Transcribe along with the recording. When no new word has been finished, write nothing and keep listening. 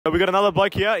We got another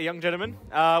bloke here, a young gentleman.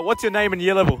 What's your name and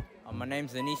year level? My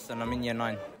name's Denise and I'm in year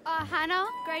 9. Hannah,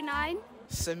 grade 9.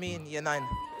 Samin, year 9.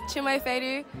 Chinmay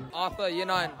Fedu. Arthur, year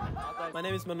 9. My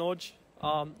name is Manoj.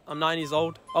 I'm 9 years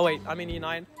old. Oh wait, I'm in year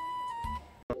 9.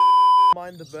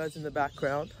 Mind the birds in the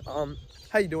background.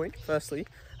 How you doing, firstly?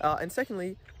 And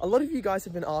secondly, a lot of you guys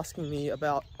have been asking me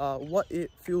about what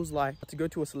it feels like to go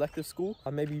to a selective school.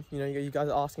 Maybe you guys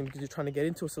are asking because you're trying to get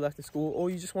into a selective school, or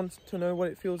you just want to know what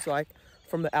it feels like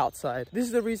from the outside. This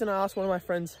is the reason I asked one of my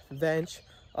friends, Vanch,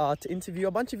 to interview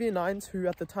a bunch of year 9s who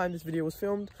at the time this video was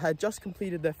filmed had just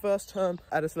completed their first term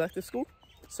at a selective school.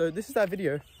 So this is that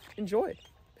video. Enjoy.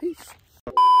 Peace.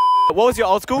 What was your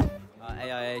old school?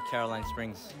 AIA Caroline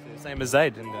Springs. Same as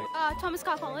Zaid. Thomas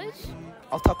Carr College.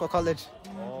 Altaqua College.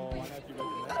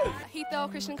 Heathdale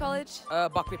Christian College.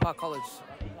 Buckley Park College.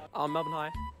 Melbourne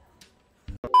High.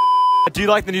 Do you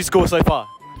like the new school so far?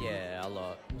 Yeah, a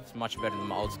lot. It's much better than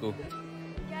my old school.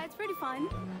 Yeah, it's pretty fun.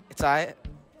 It's alright.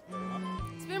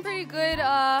 It's been pretty good.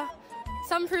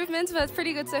 Some improvements, but it's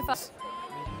pretty good so far.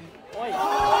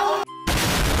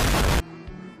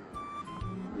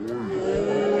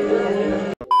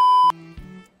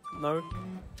 No.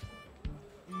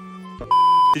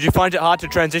 Did you find it hard to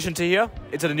transition to here,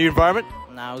 into the new environment?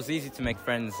 Nah, it was easy to make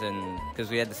friends and because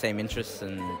we had the same interests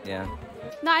and yeah.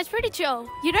 No, it's pretty chill.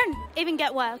 You don't even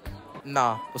get work.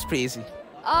 Nah, it was pretty easy.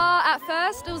 At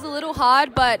first it was a little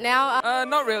hard, but now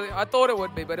Not really. I thought it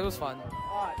would be, but it was fun.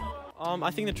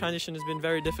 I think the transition has been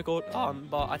very difficult,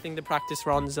 but I think the practice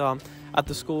runs at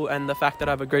the school and the fact that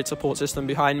I have a great support system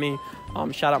behind me,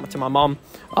 shout out to my mum,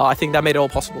 I think that made it all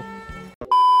possible.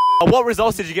 What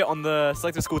results did you get on the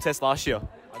selective school test last year?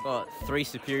 I got 3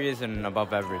 superiors and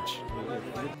above average.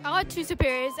 I got 2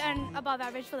 superiors and above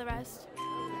average for the rest.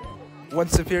 1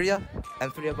 superior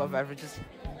and 3 above averages.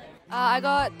 I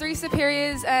got 3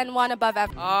 superiors and 1 above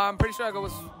average. I'm pretty sure I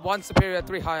got 1 superior,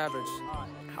 3 high average.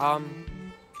 I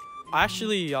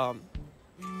actually,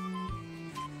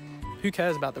 who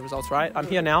cares about the results, right? I'm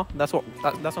here now. That's what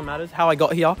matters. How I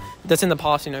got here. That's in the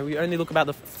past. We only look about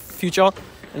the future,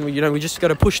 and we just got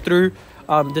to push through.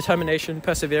 Determination,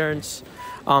 perseverance,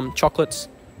 chocolates.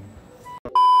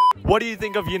 What do you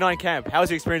think of Year 9 camp? How was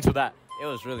your experience with that? It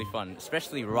was really fun,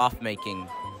 especially raft making.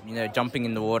 Jumping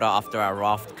in the water after our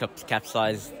raft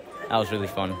capsized. That was really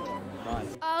fun. It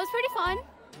was pretty fun.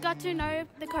 Got to know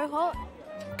the cohort.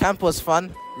 Camp was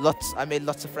fun. I made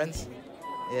lots of friends.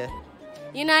 Yeah.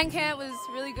 Year 9 camp was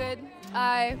really good.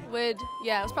 It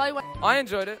was probably one. I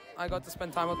enjoyed it. I got to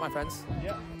spend time with my friends.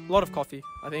 Yeah. A lot of coffee.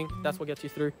 I think that's what gets you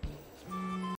through.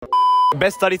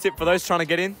 Best study tip for those trying to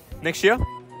get in next year?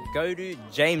 Go to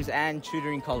James Ann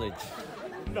Tutoring College.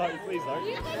 No, please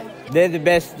don't. They're the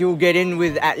best. You'll get in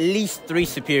with at least 3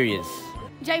 superiors.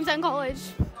 James Ann College.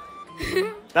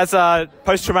 That's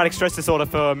post-traumatic stress disorder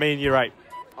for me in year 8.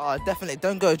 Oh, definitely.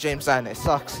 Don't go James Ann. It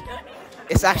sucks.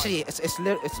 It's actually, it's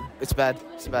bad.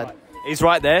 It's bad. He's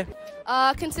right there.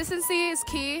 Consistency is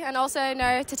key, and also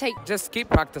know to take... Just keep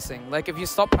practicing. Like, if you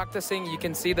stop practicing, you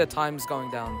can see the times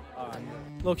going down.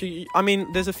 Look, I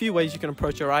mean, there's a few ways you can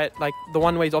approach it, right? Like, the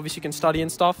one way is obviously you can study and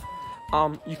stuff.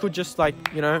 You could just,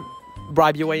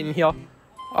 bribe your way in here.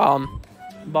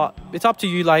 But it's up to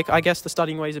you. I guess the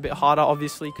studying way is a bit harder,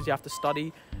 obviously, because you have to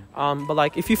study.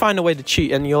 But if you find a way to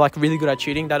cheat and you're really good at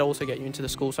cheating, that'll also get you into the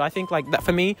school. So I think that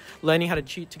for me, learning how to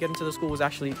cheat to get into the school was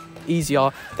actually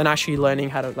easier than actually learning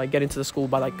how to get into the school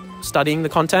by studying the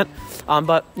content.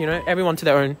 But everyone to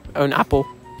their own apple.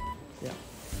 Yeah,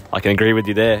 I can agree with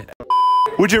you there.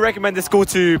 Would you recommend the school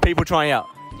to people trying out?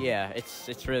 Yeah,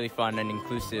 it's really fun and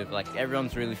inclusive.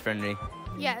 Everyone's really friendly.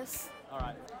 Yes. All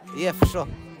right. Yeah, for sure.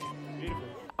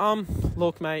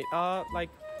 Look, mate.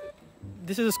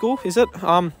 This is a school, is it?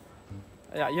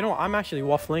 Yeah. You know what? I'm actually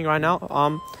waffling right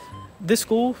now. This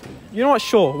school. You know what?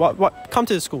 Sure. What? Come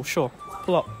to the school. Sure.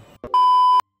 Pull up.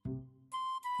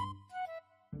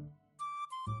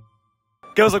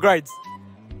 Girls or grades?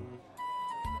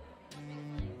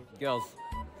 Girls.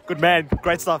 Good man.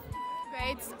 Great stuff.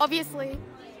 Grades, obviously.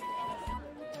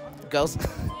 Girls.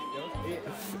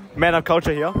 Man of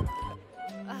culture here.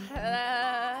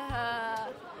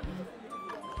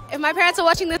 If my parents are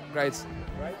watching this... Grades.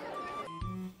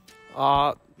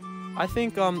 I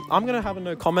think I'm gonna have a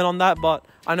no comment on that, but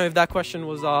I know if that question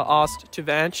was asked to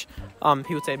Vanch,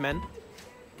 he would say men.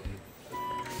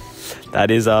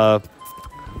 That is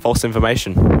false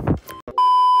information.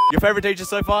 Your favourite teacher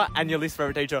so far and your least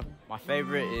favourite teacher? My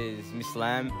favourite is Miss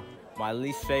Lamb. My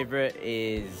least favourite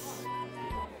is...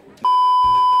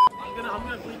 I'm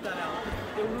gonna bleep that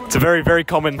out. It's a very, very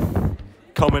common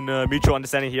mutual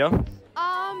understanding here.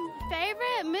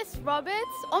 Favorite, Miss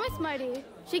Roberts or Miss Modi.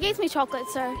 She gave me chocolate,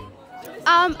 so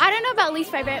I don't know about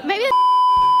least favorite. Maybe.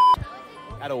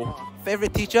 At all.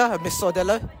 Favorite teacher, Miss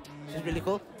Sordello. She's really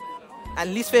cool.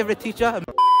 And least favorite teacher,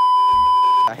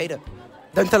 I hate her.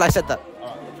 Don't tell I said that.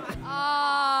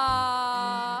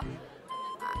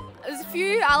 There's a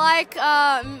few. I like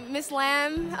Miss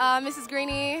Lamb, Mrs.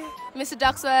 Greenie, Mr.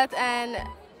 Ducksworth, and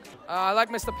I like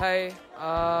Mr. Pay.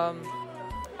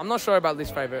 I'm not sure about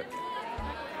least favorite.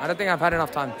 I don't think I've had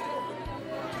enough time.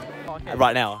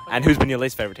 Right now. And who's been your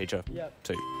least favourite teacher?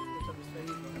 Too.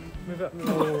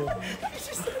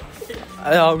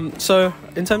 So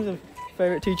in terms of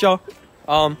favorite teacher,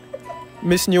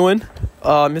 Miss Newen,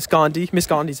 Miss Gandhi. Miss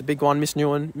Gandhi's a big one. Miss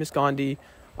Newen, Miss Gandhi,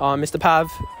 Mr. Pav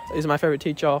is my favorite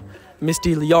teacher. Miss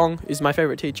De Leong is my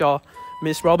favorite teacher.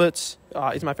 Miss Roberts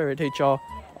is my favorite teacher.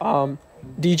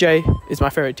 DJ is my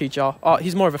favorite teacher.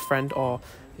 He's more of a friend,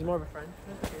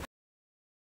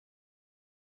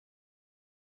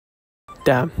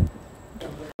 Damn.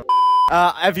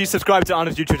 Have you subscribed to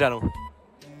Arnav's YouTube channel?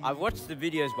 I've watched the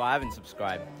videos, but I haven't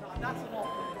subscribed.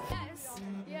 yes,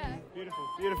 yeah. Beautiful,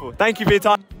 beautiful. Thank you for your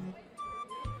time.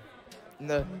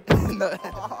 No. No.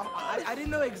 I didn't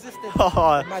know it existed. In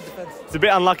my defense. It's a bit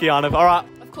unlucky, Arnav. All right.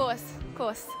 Of course, of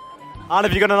course.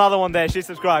 Arnav, you got another one there. She's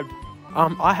subscribed.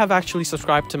 I have actually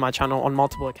subscribed to my channel on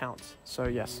multiple accounts, so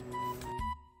yes.